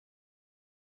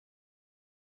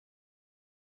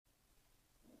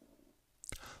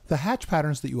The hatch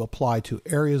patterns that you apply to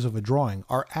areas of a drawing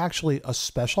are actually a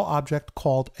special object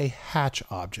called a hatch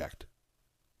object.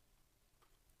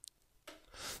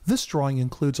 This drawing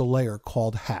includes a layer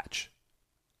called hatch.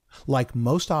 Like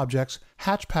most objects,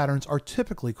 hatch patterns are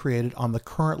typically created on the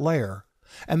current layer,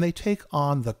 and they take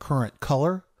on the current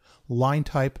color, line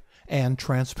type, and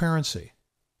transparency.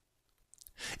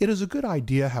 It is a good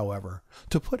idea, however,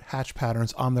 to put hatch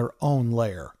patterns on their own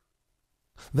layer.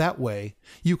 That way,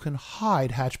 you can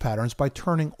hide hatch patterns by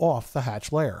turning off the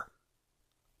hatch layer.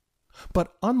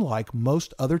 But unlike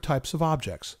most other types of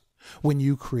objects, when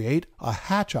you create a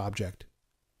hatch object,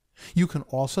 you can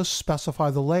also specify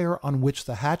the layer on which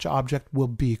the hatch object will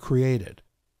be created.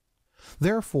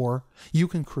 Therefore, you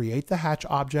can create the hatch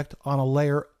object on a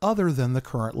layer other than the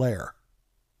current layer.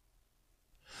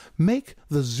 Make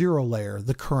the 0 layer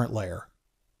the current layer.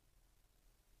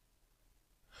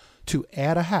 To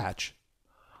add a hatch,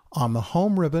 on the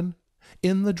Home ribbon,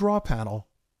 in the Draw panel,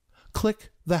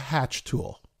 click the Hatch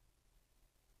tool.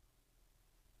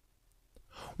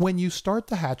 When you start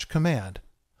the Hatch command,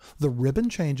 the ribbon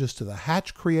changes to the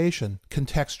Hatch Creation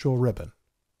contextual ribbon.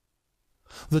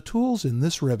 The tools in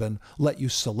this ribbon let you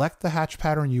select the hatch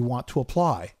pattern you want to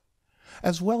apply,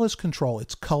 as well as control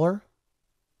its color,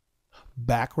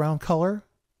 background color,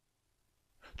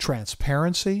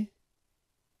 transparency,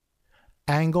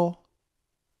 angle,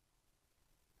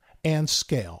 and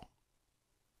scale.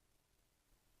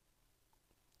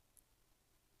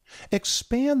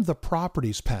 Expand the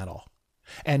Properties panel,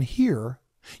 and here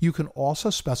you can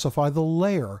also specify the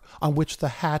layer on which the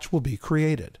hatch will be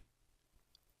created.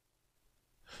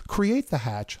 Create the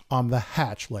hatch on the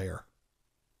Hatch layer.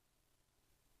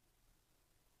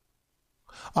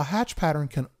 A hatch pattern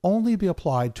can only be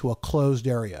applied to a closed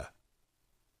area.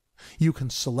 You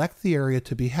can select the area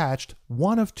to be hatched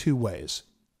one of two ways: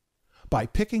 by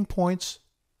picking points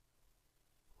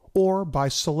or by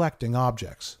selecting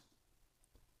objects.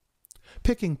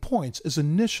 Picking points is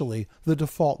initially the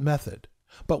default method,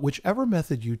 but whichever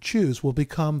method you choose will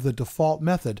become the default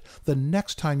method the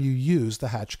next time you use the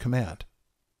hatch command.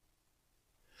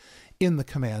 In the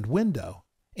command window,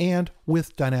 and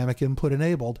with dynamic input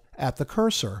enabled at the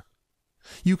cursor,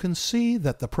 you can see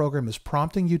that the program is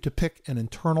prompting you to pick an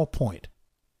internal point.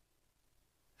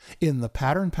 In the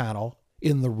Pattern panel,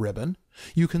 in the ribbon,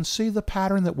 you can see the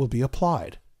pattern that will be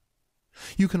applied.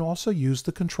 You can also use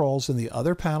the controls in the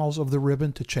other panels of the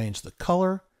ribbon to change the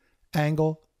color,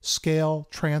 angle, scale,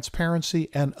 transparency,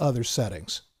 and other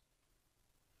settings.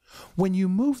 When you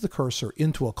move the cursor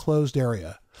into a closed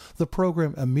area, the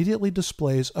program immediately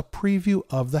displays a preview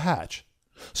of the hatch,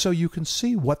 so you can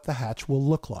see what the hatch will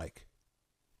look like.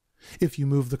 If you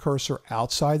move the cursor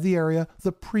outside the area,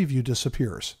 the preview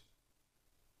disappears.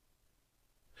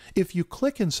 If you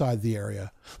click inside the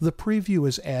area, the preview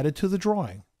is added to the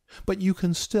drawing, but you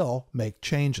can still make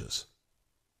changes.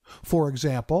 For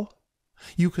example,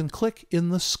 you can click in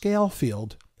the Scale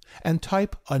field and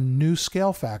type a new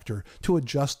scale factor to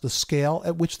adjust the scale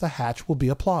at which the hatch will be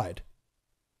applied.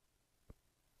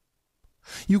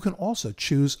 You can also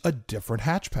choose a different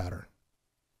hatch pattern.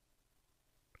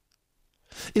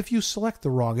 If you select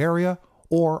the wrong area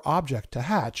or object to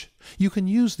hatch, you can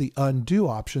use the Undo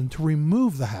option to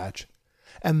remove the hatch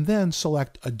and then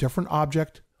select a different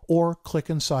object or click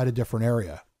inside a different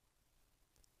area.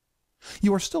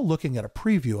 You are still looking at a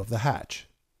preview of the hatch.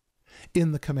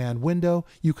 In the command window,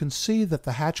 you can see that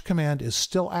the hatch command is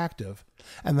still active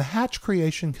and the Hatch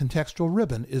Creation contextual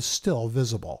ribbon is still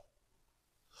visible.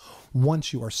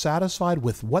 Once you are satisfied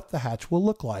with what the hatch will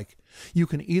look like, you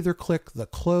can either click the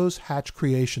Close Hatch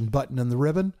Creation button in the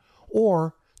ribbon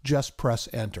or just press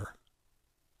Enter.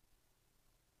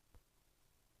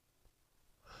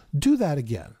 Do that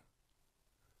again.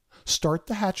 Start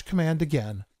the hatch command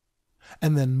again,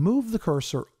 and then move the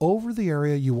cursor over the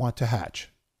area you want to hatch.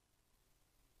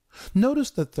 Notice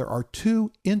that there are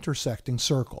two intersecting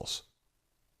circles.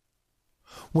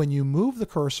 When you move the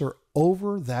cursor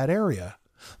over that area,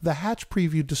 the hatch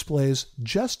preview displays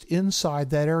just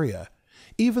inside that area,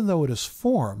 even though it is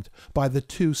formed by the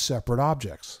two separate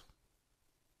objects.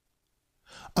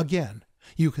 Again,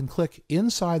 you can click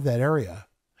inside that area,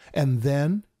 and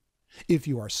then, if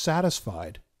you are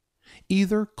satisfied,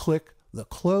 either click the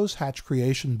Close Hatch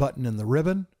Creation button in the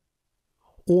ribbon,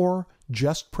 or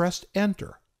just press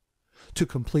Enter to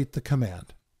complete the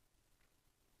command.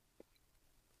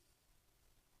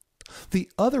 The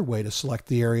other way to select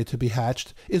the area to be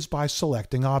hatched is by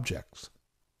selecting objects.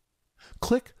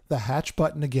 Click the Hatch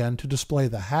button again to display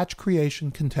the Hatch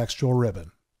Creation contextual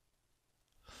ribbon.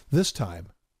 This time,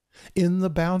 in the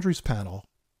Boundaries panel,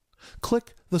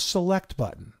 click the Select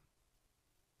button.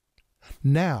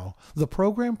 Now, the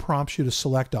program prompts you to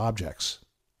select objects.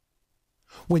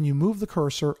 When you move the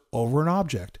cursor over an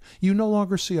object, you no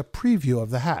longer see a preview of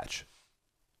the hatch.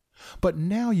 But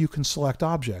now you can select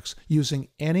objects using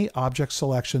any object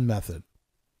selection method.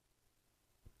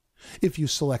 If you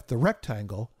select the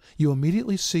rectangle, you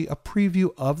immediately see a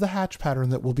preview of the hatch pattern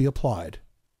that will be applied.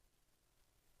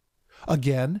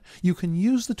 Again, you can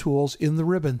use the tools in the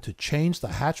ribbon to change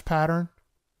the hatch pattern,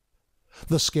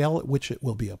 the scale at which it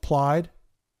will be applied,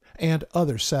 and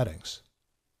other settings.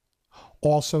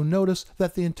 Also notice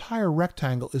that the entire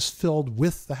rectangle is filled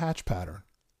with the hatch pattern.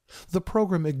 The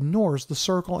program ignores the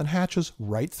circle and hatches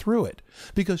right through it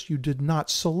because you did not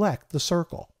select the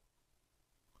circle.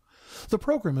 The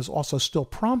program is also still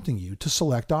prompting you to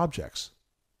select objects.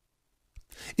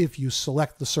 If you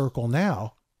select the circle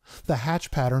now, the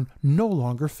hatch pattern no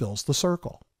longer fills the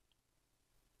circle.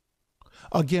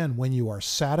 Again, when you are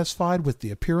satisfied with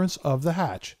the appearance of the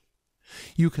hatch,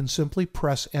 you can simply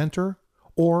press Enter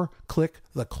or click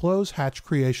the Close Hatch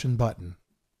Creation button.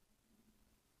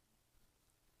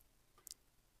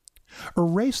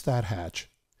 Erase that hatch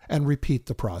and repeat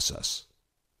the process.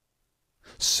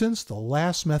 Since the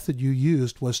last method you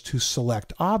used was to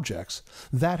select objects,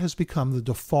 that has become the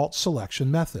default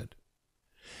selection method.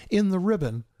 In the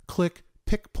ribbon, click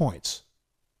Pick Points.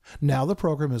 Now the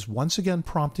program is once again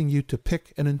prompting you to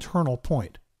pick an internal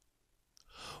point.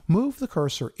 Move the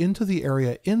cursor into the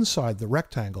area inside the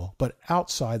rectangle but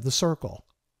outside the circle.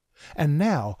 And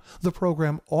now the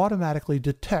program automatically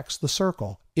detects the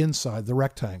circle inside the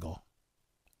rectangle.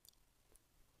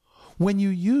 When you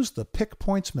use the Pick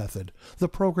Points method, the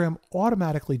program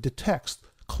automatically detects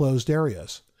closed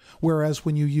areas, whereas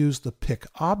when you use the Pick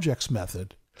Objects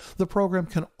method, the program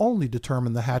can only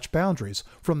determine the hatch boundaries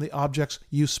from the objects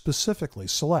you specifically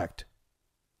select.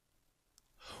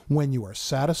 When you are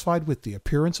satisfied with the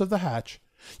appearance of the hatch,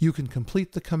 you can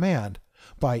complete the command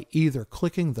by either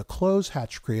clicking the Close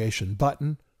Hatch Creation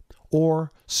button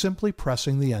or simply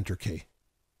pressing the Enter key.